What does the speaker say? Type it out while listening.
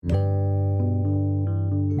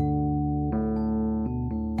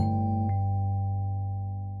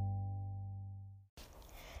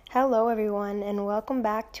Hello everyone, and welcome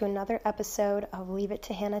back to another episode of Leave It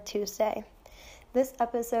to Hannah Tuesday. This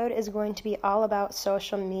episode is going to be all about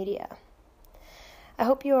social media. I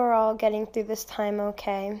hope you are all getting through this time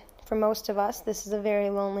okay. For most of us, this is a very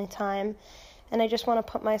lonely time, and I just want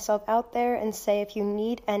to put myself out there and say if you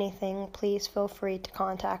need anything, please feel free to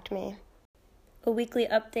contact me. A weekly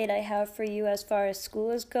update I have for you as far as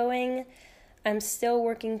school is going. I'm still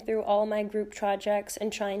working through all my group projects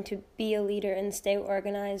and trying to be a leader and stay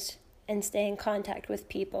organized and stay in contact with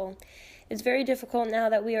people. It's very difficult now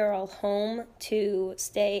that we are all home to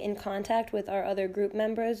stay in contact with our other group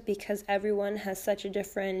members because everyone has such a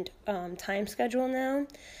different time schedule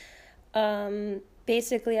now.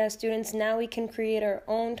 Basically, as students, now we can create our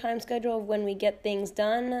own time schedule of when we get things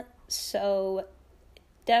done. So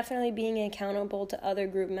definitely being accountable to other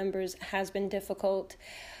group members has been difficult.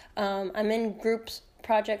 I'm in groups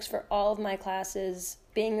projects for all of my classes.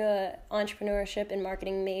 Being an entrepreneurship and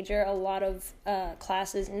marketing major, a lot of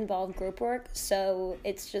classes involve group work, so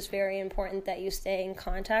it's just very important that you stay in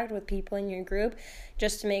contact with people in your group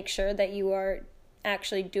just to make sure that you are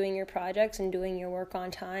actually doing your projects and doing your work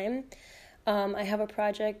on time. I have a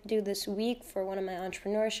project due this week for one of my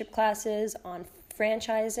entrepreneurship classes on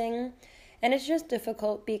franchising. And it's just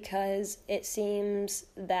difficult because it seems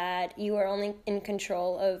that you are only in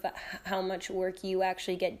control of how much work you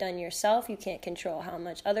actually get done yourself. You can't control how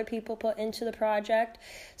much other people put into the project.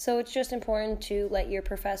 So it's just important to let your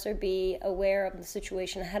professor be aware of the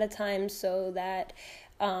situation ahead of time so that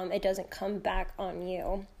it doesn't come back on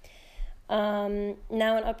you. Now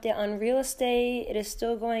an update on real estate. It is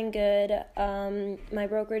still going good. My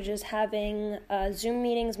brokerage is having Zoom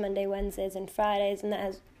meetings Monday, Wednesdays, and Fridays, and that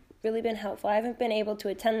has really been helpful. I haven't been able to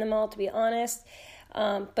attend them all, to be honest,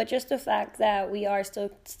 but just the fact that we are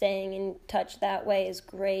still staying in touch that way is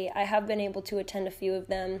great. I have been able to attend a few of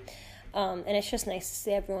them, and it's just nice to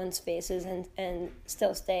see everyone's faces and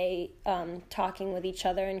still stay talking with each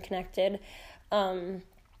other and connected.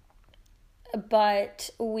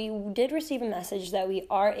 But we did receive a message that we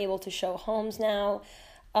are able to show homes now,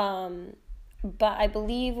 but I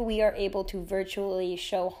believe we are able to virtually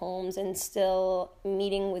show homes, and still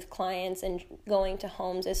meeting with clients and going to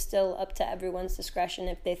homes is still up to everyone's discretion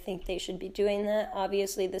if they think they should be doing that.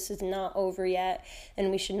 Obviously, this is not over yet,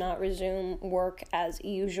 and we should not resume work as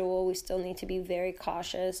usual. We still need to be very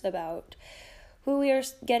cautious about who we are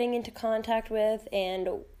getting into contact with and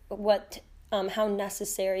how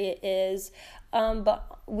necessary it is.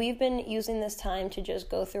 But we've been using this time to just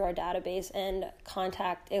go through our database and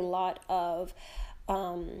contact a lot of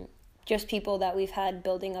just people that we've had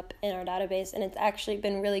building up in our database. And it's actually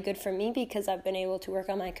been really good for me because I've been able to work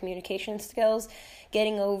on my communication skills,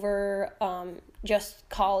 getting over just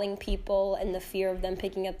calling people and the fear of them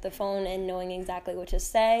picking up the phone and knowing exactly what to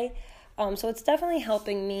say. So it's definitely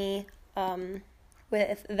helping me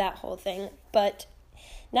with that whole thing. But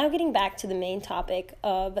now getting back to the main topic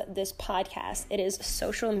of this podcast, it is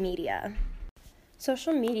social media.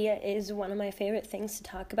 Social media is one of my favorite things to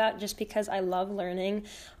talk about just because I love learning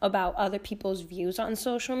about other people's views on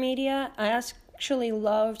social media. I actually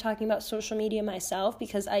love talking about social media myself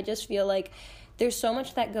because I just feel like there's so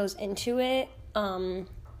much that goes into it,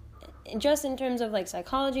 just in terms of like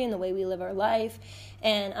psychology and the way we live our life.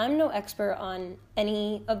 And I'm no expert on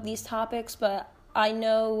any of these topics, but I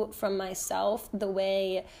know from myself the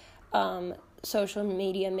way social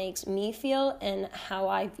media makes me feel and how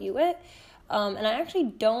I view it. And I actually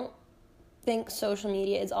don't think social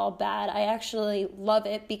media is all bad. I actually love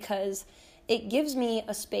it because it gives me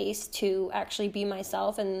a space to actually be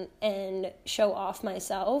myself and show off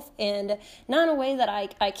myself, and not in a way that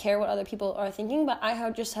I care what other people are thinking, but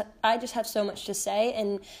I just have so much to say,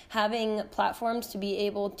 and having platforms to be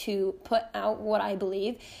able to put out what I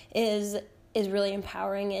believe is really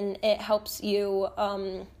empowering, and it helps you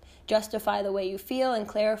justify the way you feel and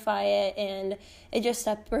clarify it, and it just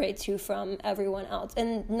separates you from everyone else.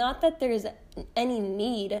 And not that there's any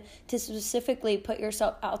need to specifically put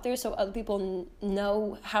yourself out there so other people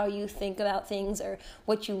know how you think about things or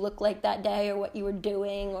what you look like that day or what you were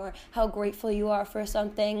doing or how grateful you are for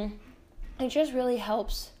something. It just really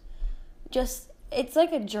helps. It's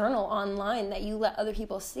like a journal online that you let other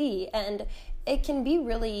people see, and it can be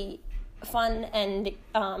really fun, and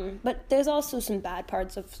but there's also some bad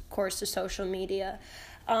parts, of course, to social media.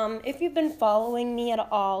 If you've been following me at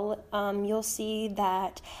all, you'll see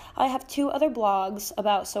that I have 2 other blogs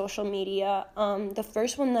about social media. The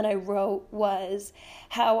first one that I wrote was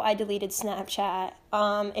how I deleted Snapchat.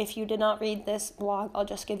 If you did not read this blog, I'll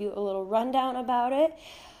just give you a little rundown about it.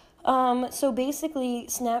 So basically,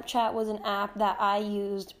 Snapchat was an app that I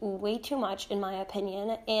used way too much, in my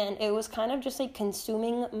opinion, and it was kind of just like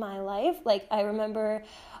consuming my life. Like, I remember,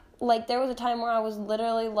 like, there was a time where I was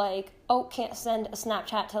literally like, oh, can't send a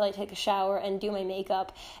Snapchat till I take a shower and do my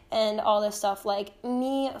makeup and all this stuff. Like,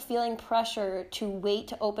 me feeling pressure to wait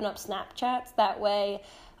to open up Snapchats that way.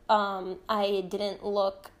 I didn't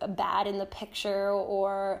look bad in the picture,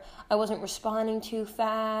 or I wasn't responding too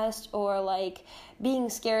fast, or like being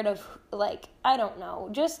scared of, like, I don't know,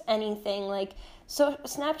 just anything. Like, so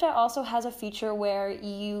Snapchat also has a feature where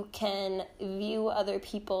you can view other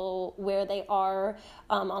people where they are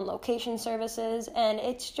on location services, and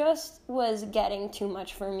it just was getting too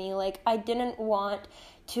much for me. Like, I didn't want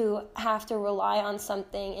to have to rely on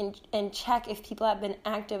something and check if people have been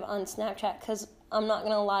active on Snapchat, because I'm not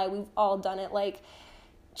gonna lie, we've all done it. Like,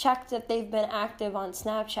 checked if they've been active on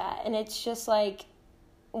Snapchat, and it's just like,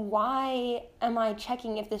 why am I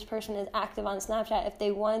checking if this person is active on Snapchat? If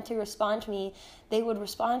they wanted to respond to me, they would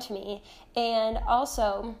respond to me. And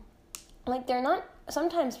also, like,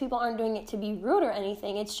 sometimes people aren't doing it to be rude or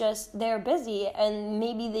anything. It's just they're busy, and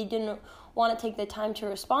maybe they didn't want to take the time to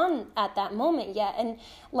respond at that moment yet. And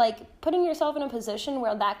like, putting yourself in a position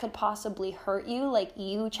where that could possibly hurt you, like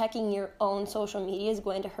you checking your own social media is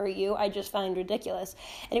going to hurt you, I just find ridiculous.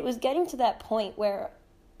 And it was getting to that point where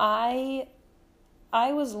I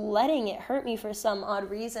was letting it hurt me for some odd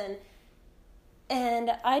reason,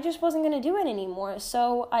 and I just wasn't going to do it anymore.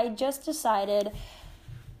 So I just decided,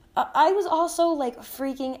 I was also like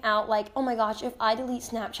freaking out, like, oh my gosh, if I delete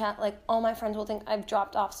Snapchat, like, all my friends will think I've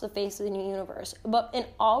dropped off the face of the universe. But in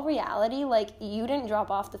all reality, like, you didn't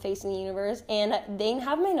drop off the face of the universe, and they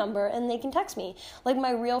have my number and they can text me. Like,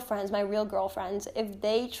 my real friends, my real girlfriends, if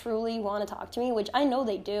they truly want to talk to me, which I know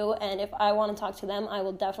they do, and if I want to talk to them, I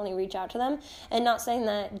will definitely reach out to them. And not saying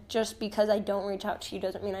that just because I don't reach out to you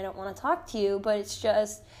doesn't mean I don't want to talk to you, but it's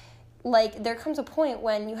just like, there comes a point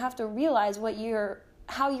when you have to realize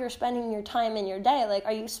how you're spending your time in your day. Like,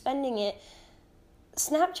 are you spending it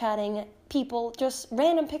Snapchatting people just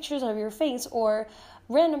random pictures of your face, or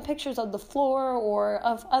random pictures of the floor, or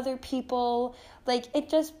of other people? Like, it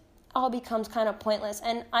just all becomes kind of pointless.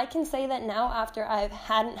 And I can say that now, after I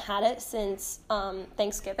hadn't had it since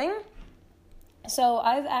Thanksgiving. So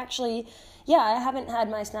I've actually, I haven't had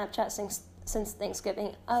my Snapchat since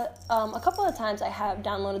Thanksgiving. A couple of times I have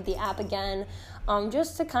downloaded the app again,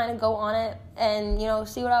 just to kind of go on it and,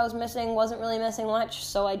 see what I was missing. Wasn't really missing much,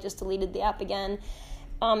 so I just deleted the app again.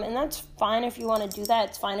 And that's fine if you want to do that.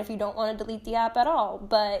 It's fine if you don't want to delete the app at all.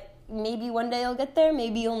 But maybe one day you'll get there.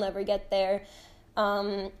 Maybe you'll never get there.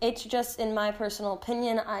 It's just, in my personal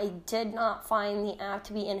opinion, I did not find the app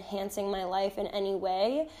to be enhancing my life in any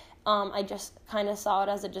way. I just kind of saw it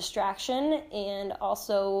as a distraction, and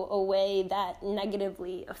also a way that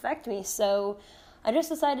negatively affected me. So I just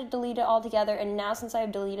decided to delete it altogether, and now since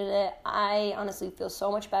I've deleted it, I honestly feel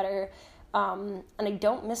so much better, and I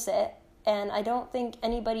don't miss it, and I don't think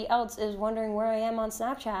anybody else is wondering where I am on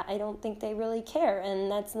Snapchat. I don't think they really care,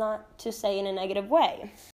 and that's not to say in a negative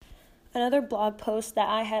way. Another blog post that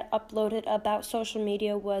I had uploaded about social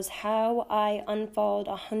media was how I unfollowed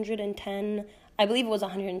 110, I believe it was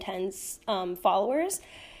 110 followers.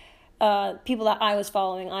 People that I was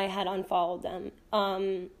following, I had unfollowed them.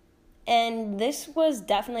 And this was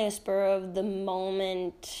definitely a spur of the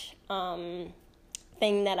moment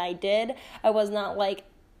thing that I did.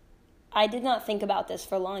 I did not think about this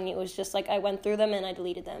for long. It was just like I went through them and I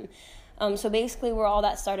deleted them. So basically where all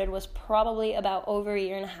that started was probably about over a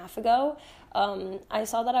year and a half ago. I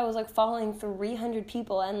saw that I was following 300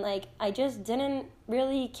 people, and I just didn't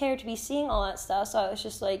really care to be seeing all that stuff. So I was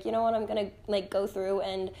just like, you know what, I'm gonna go through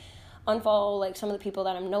and unfollow some of the people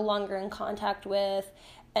that I'm no longer in contact with.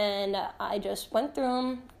 And I just went through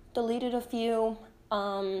them, deleted a few,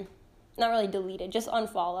 not really deleted, just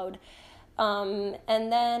unfollowed. And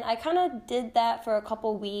then I kind of did that for a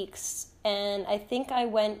couple weeks, and I think I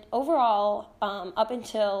went overall, up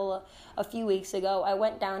until a few weeks ago, I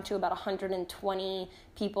went down to about 120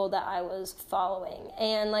 people that I was following.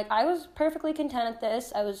 And I was perfectly content at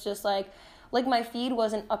this. I was just like my feed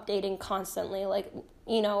wasn't updating constantly.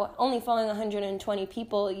 Only following 120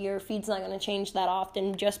 people, your feed's not going to change that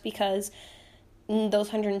often, just because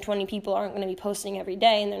those 120 people aren't going to be posting every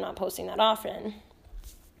day, and they're not posting that often.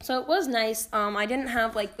 So it was nice. I didn't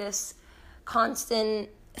have this constant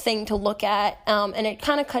thing to look at, and it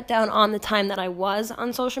kind of cut down on the time that I was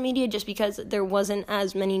on social media, just because there wasn't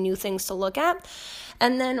as many new things to look at.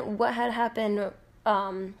 And then what had happened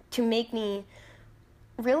to make me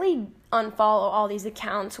really unfollow all these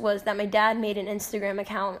accounts was that my dad made an Instagram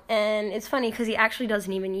account, and it's funny because he actually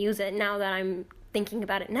doesn't even use it now that I'm thinking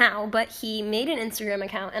about it now, but he made an Instagram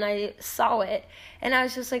account and I saw it and I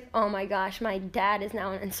was just like, oh my gosh, my dad is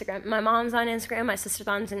now on Instagram. My mom's on Instagram, my sister's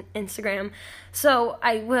on Instagram. So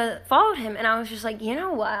I followed him and I was just like, you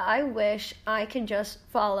know what? I wish I could just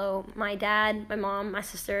follow my dad, my mom, my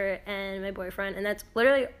sister, and my boyfriend. And that's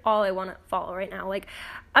literally all I want to follow right now. Like,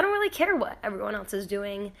 I don't really care what everyone else is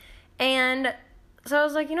doing. And so I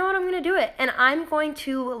was like, you know what, I'm going to do it. And I'm going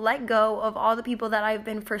to let go of all the people that I've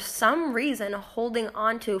been, for some reason, holding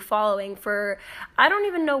on to following for, I don't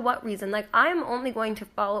even know what reason. Like, I'm only going to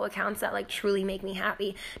follow accounts that, like, truly make me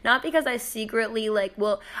happy. Not because I secretly, like,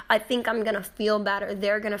 well, I think I'm going to feel bad or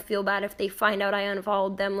they're going to feel bad if they find out I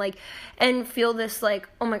unfollowed them, like, and feel this, like,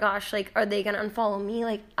 oh my gosh, like, are they going to unfollow me?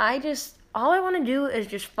 Like, all I want to do is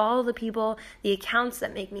just follow the people, the accounts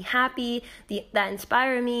that make me happy, that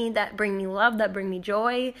inspire me, that bring me love, that bring me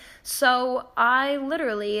joy. So I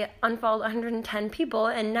literally unfollowed 110 people,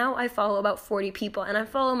 and now I follow about 40 people. And I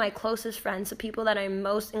follow my closest friends, the people that I'm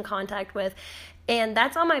most in contact with. And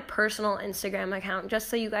that's on my personal Instagram account. Just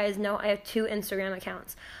so you guys know, I have 2 Instagram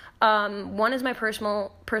accounts. One is my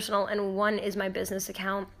personal, and one is my business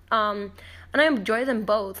account. And I enjoy them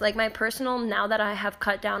both. Like, my personal, now that I have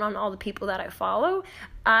cut down on all the people that I follow,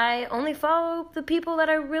 I only follow the people that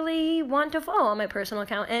I really want to follow on my personal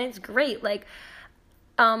account, and it's great. Like,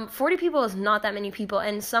 40 people is not that many people,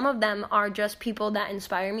 and some of them are just people that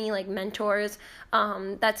inspire me, like mentors.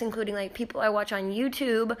 That's including, like, people I watch on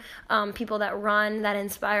YouTube, people that run, that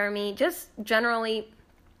inspire me, just generally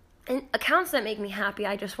accounts that make me happy.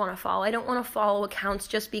 I just want to follow. I don't want to follow accounts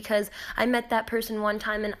just because I met that person one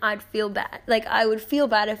time and I'd feel bad. Like, I would feel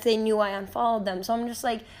bad if they knew I unfollowed them. So I'm just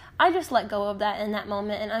like, I just let go of that in that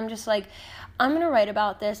moment, and I'm just like, I'm going to write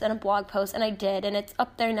about this in a blog post, and I did, and it's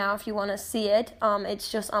up there now if you want to see it.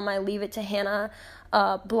 It's just on my Leave It to Hannah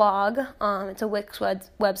blog. It's a Wix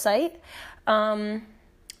website.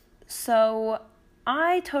 So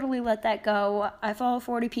I totally let that go. I follow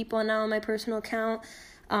 40 people now on my personal account.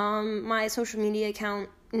 My social media account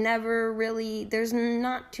never really, there's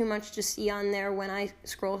not too much to see on there when I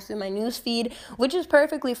scroll through my news feed, which is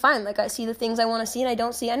perfectly fine. Like, I see the things I want to see and I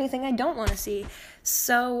don't see anything I don't want to see.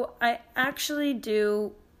 So I actually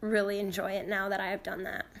do really enjoy it now that I have done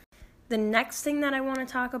that. The next thing that I want to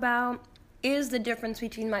talk about is the difference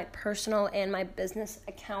between my personal and my business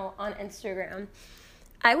account on Instagram.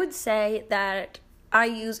 I would say that I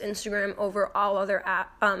use Instagram over all other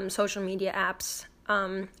social media apps.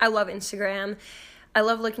 I love Instagram. I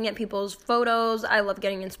love looking at people's photos. I love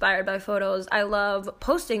getting inspired by photos. I love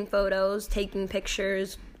posting photos, taking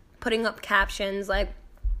pictures, putting up captions. Like,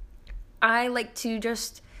 I like to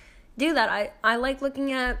just do that. I like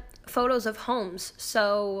looking at photos of homes.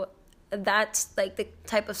 So that's like the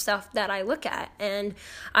type of stuff that I look at. And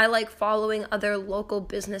I like following other local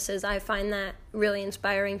businesses. I find that really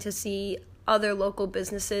inspiring to see other local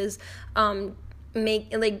businesses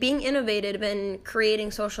being innovative and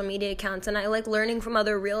creating social media accounts, and I like learning from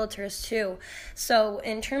other realtors too. So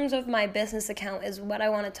in terms of my business account is what I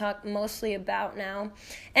want to talk mostly about now.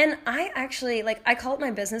 And I actually, I call it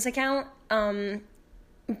my business account,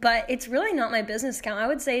 but it's really not my business account. I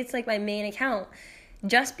would say it's like my main account,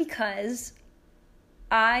 just because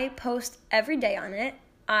I post every day on it.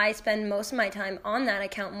 I spend most of my time on that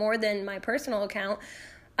account more than my personal account.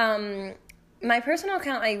 My personal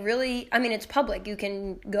account, it's public. You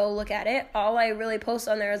can go look at it. All I really post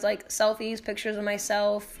on there is, selfies, pictures of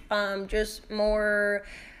myself, just more,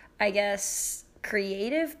 I guess,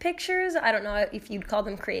 creative pictures. I don't know if you'd call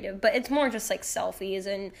them creative, but it's more just, selfies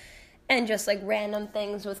and just, random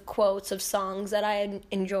things with quotes of songs that I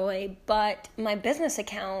enjoy. But my business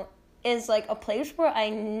account is, a place where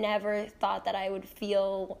I never thought that I would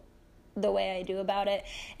feel the way I do about it.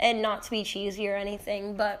 And not to be cheesy or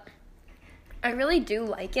anything, but I really do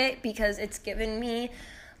like it because it's given me,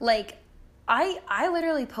 I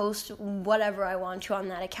literally post whatever I want to on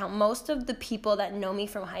that account. Most of the people that know me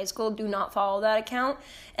from high school do not follow that account.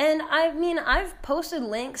 And I've posted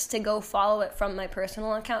links to go follow it from my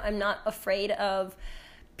personal account. I'm not afraid of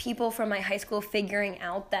people from my high school figuring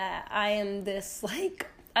out that I am this,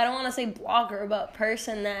 I don't want to say blogger, but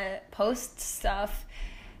person that posts stuff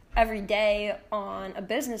every day on a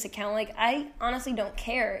business account. I honestly don't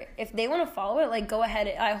care. If they want to follow it, go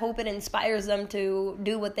ahead. I hope it inspires them to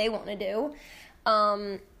do what they want to do.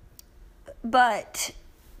 But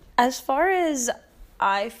as far as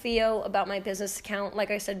I feel about my business account,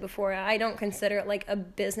 like I said before, I don't consider it a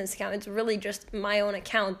business account. It's really just my own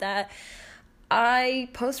account that I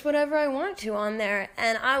post whatever I want to on there,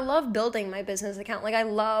 and I love building my business account. I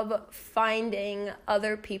love finding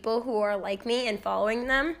other people who are like me and following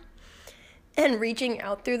them. and reaching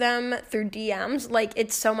out through them through DMs. Like,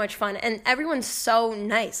 it's so much fun, and everyone's so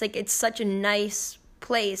nice. Like, it's such a nice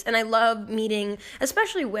place, and I love meeting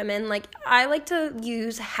especially women. Like, I like to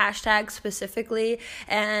use hashtags specifically,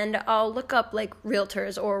 and I'll look up like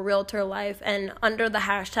realtors or realtor life, and under the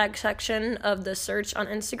hashtag section of the search on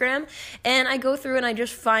Instagram, and I go through and I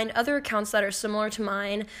just find other accounts that are similar to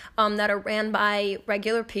mine, that are ran by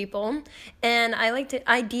regular people, and I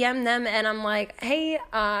DM them, and I'm like, hey,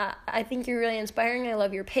 I think you're really inspiring, I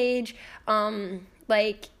love your page,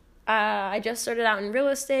 I just started out in real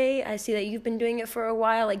estate. I see that you've been doing it for a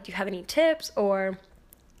while. Like, do you have any tips? Or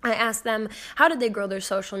I ask them, how did they grow their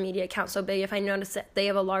social media account so big? If I notice that they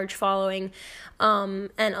have a large following, and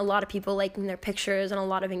a lot of people liking their pictures and a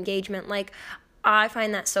lot of engagement, like, I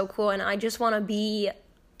find that so cool. And I just want to be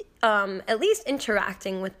at least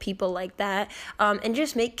interacting with people like that, and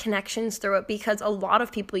just make connections through it, because a lot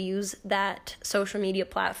of people use that social media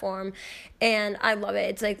platform, and I love it.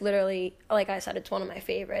 It's like, literally, like I said, it's one of my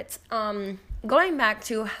favorites. Going back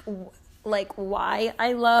to like why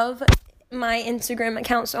I love my Instagram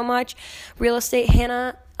account so much, Real Estate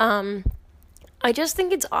Hannah, I just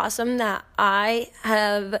think it's awesome that I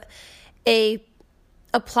have a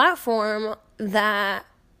platform that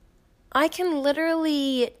I can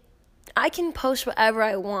post whatever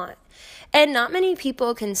I want. And not many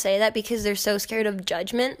people can say that because they're so scared of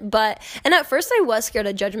judgment. And at first I was scared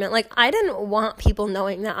of judgment. Like, I didn't want people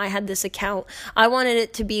knowing that I had this account. I wanted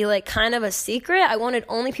it to be like kind of a secret. I wanted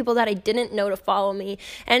only people that I didn't know to follow me.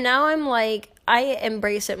 And now I'm like, I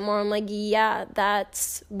embrace it more. I'm like, yeah,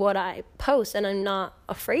 that's what I post, and I'm not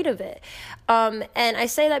afraid of it. And I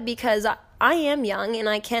say that because I am young, and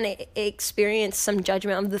I can experience some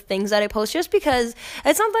judgment of the things that I post, just because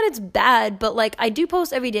it's not that it's bad, but like, I do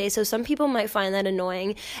post every day, so some people might find that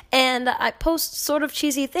annoying, and I post sort of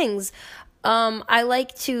cheesy things. I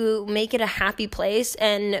like to make it a happy place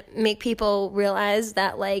and make people realize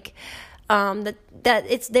that, like, that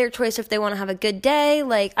it's their choice if they want to have a good day.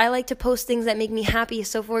 Like, I like to post things that make me happy.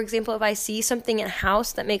 So, for example, if I see something in a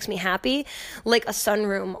house that makes me happy, like a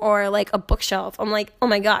sunroom or like a bookshelf, I'm like, oh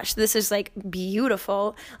my gosh, this is like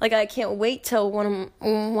beautiful. Like, I can't wait till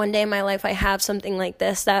one day in my life I have something like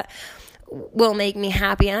this that will make me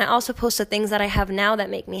happy. And I also post the things that I have now that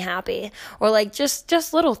make me happy, or like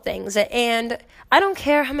just little things, and I don't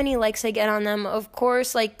care how many likes I get on them. Of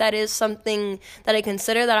course, like, that is something that I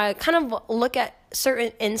consider, that I kind of look at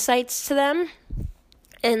certain insights to them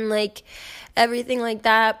and like everything like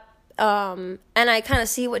that, and I kind of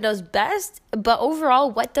see what does best. But overall,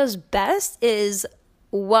 what does best is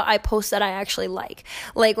what I post that I actually like.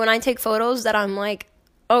 Like, when I take photos that I'm like,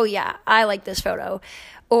 oh yeah, I like this photo,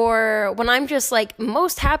 or when I'm just like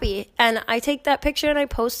most happy and I take that picture and I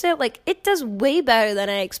post it, like, it does way better than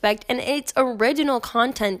I expect, and it's original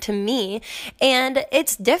content to me, and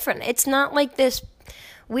it's different. It's not like this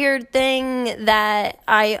weird thing that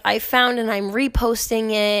I found and I'm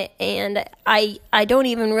reposting it, and I don't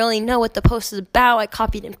even really know what the post is about. I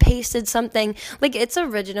copied and pasted something. Like, it's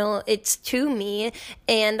original, it's to me,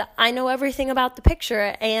 and I know everything about the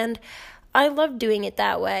picture, and I love doing it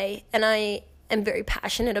that way, and I am very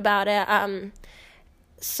passionate about it.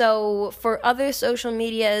 So for other social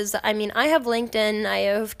medias, I mean, I have LinkedIn, I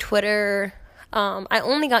have Twitter. I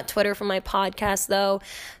only got Twitter for my podcast, though.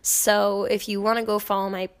 So if you want to go follow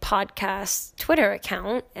my podcast Twitter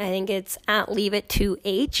account, I think it's at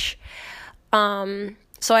leaveit2h.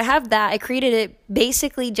 So I have that. I created it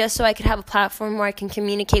basically just so I could have a platform where I can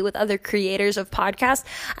communicate with other creators of podcasts.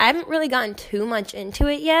 I haven't really gotten too much into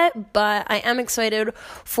it yet, but I am excited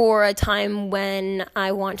for a time when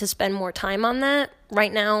I want to spend more time on that.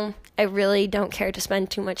 Right now, I really don't care to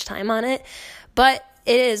spend too much time on it, but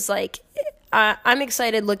it is like, I'm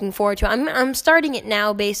excited, looking forward to it. I'm starting it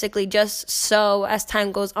now, basically, just so as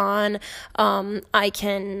time goes on, I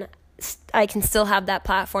can still have that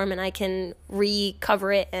platform, and I can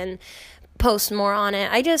recover it and post more on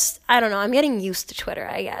it. I don't know, I'm getting used to Twitter,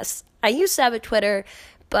 I guess. I used to have a Twitter,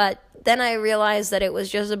 but then I realized that it was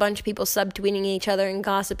just a bunch of people subtweeting each other and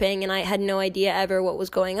gossiping, and I had no idea ever what was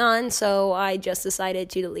going on, so I just decided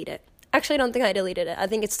to delete it. Actually, I don't think I deleted it. I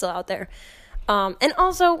think it's still out there. And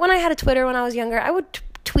also, when I had a Twitter when I was younger, I would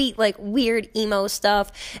tweet like weird emo stuff,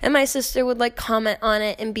 and my sister would like comment on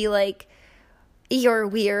it and be like, you're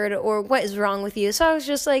weird, or what is wrong with you? So I was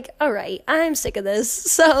just like, all right, I'm sick of this.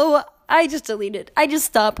 So I just deleted. I just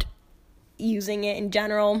stopped using it in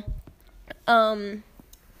general.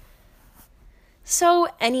 So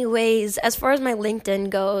anyways, as far as my LinkedIn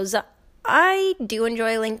goes, I do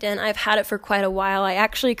enjoy LinkedIn. I've had it for quite a while. I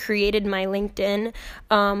actually created my LinkedIn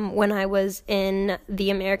when I was in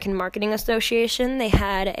the American Marketing Association. They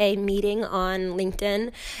had a meeting on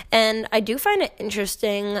LinkedIn, and I do find it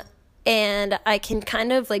interesting, and I can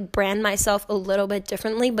kind of like brand myself a little bit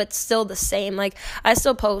differently, but still the same. Like, I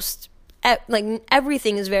still post like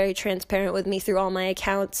everything is very transparent with me through all my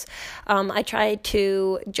accounts. I try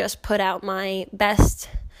to just put out my best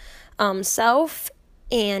self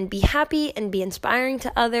and be happy and be inspiring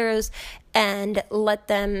to others, and let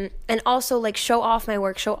them, and also like show off my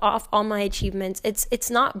work, show off all my achievements. It's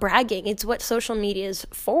not bragging. It's what social media is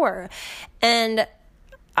for. And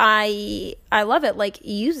I love it. Like,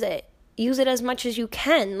 use it as much as you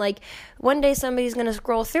can. Like, one day somebody's going to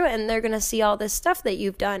scroll through it and they're going to see all this stuff that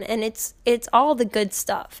you've done, and it's all the good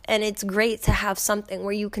stuff. And it's great to have something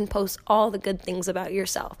where you can post all the good things about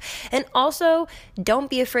yourself. And also,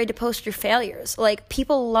 don't be afraid to post your failures. Like,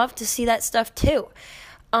 people love to see that stuff too.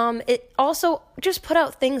 It also, just put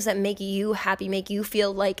out things that make you happy, make you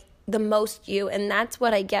feel like the most you. And that's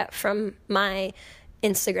what I get from my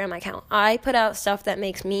Instagram account. I put out stuff that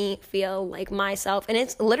makes me feel like myself, and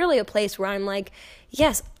it's literally a place where I'm like,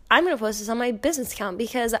 yes, I'm going to post this on my business account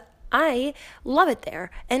because I love it there,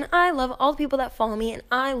 and I love all the people that follow me, and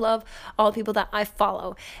I love all the people that I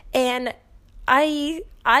follow, and I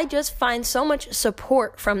just find so much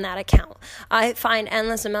support from that account. I find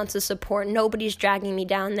endless amounts of support. Nobody's dragging me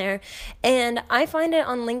down there. And I find it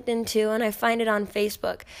on LinkedIn too, and I find it on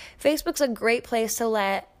Facebook. Facebook's a great place to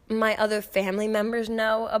let my other family members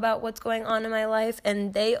know about what's going on in my life,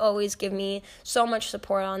 and they always give me so much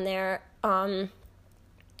support on there. And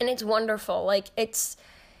it's wonderful. Like, it's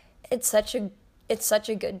such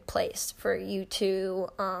a good place for you to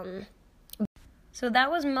So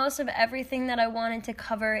that was most of everything that I wanted to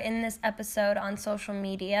cover in this episode on social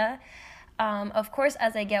media. Of course,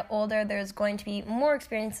 as I get older, there's going to be more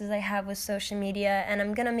experiences I have with social media, and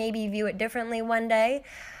I'm going to maybe view it differently one day.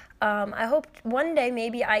 I hope one day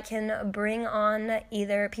maybe I can bring on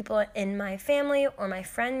either people in my family or my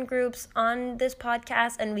friend groups on this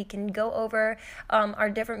podcast, and we can go over our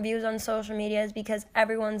different views on social medias, because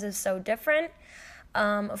everyone's is so different.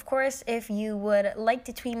 Of course, if you would like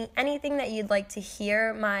to tweet me anything that you'd like to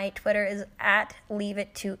hear, my Twitter is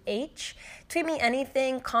 @leaveittoh. Tweet me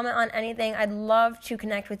anything, comment on anything. I'd love to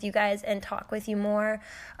connect with you guys and talk with you more.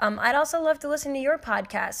 I'd also love to listen to your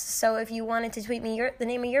podcast. So if you wanted to tweet me the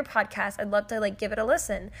name of your podcast, I'd love to give it a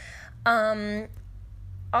listen.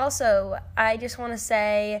 Also, I just want to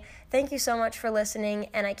say thank you so much for listening,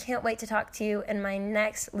 and I can't wait to talk to you in my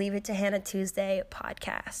next Leave It to Hannah Tuesday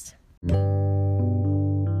podcast.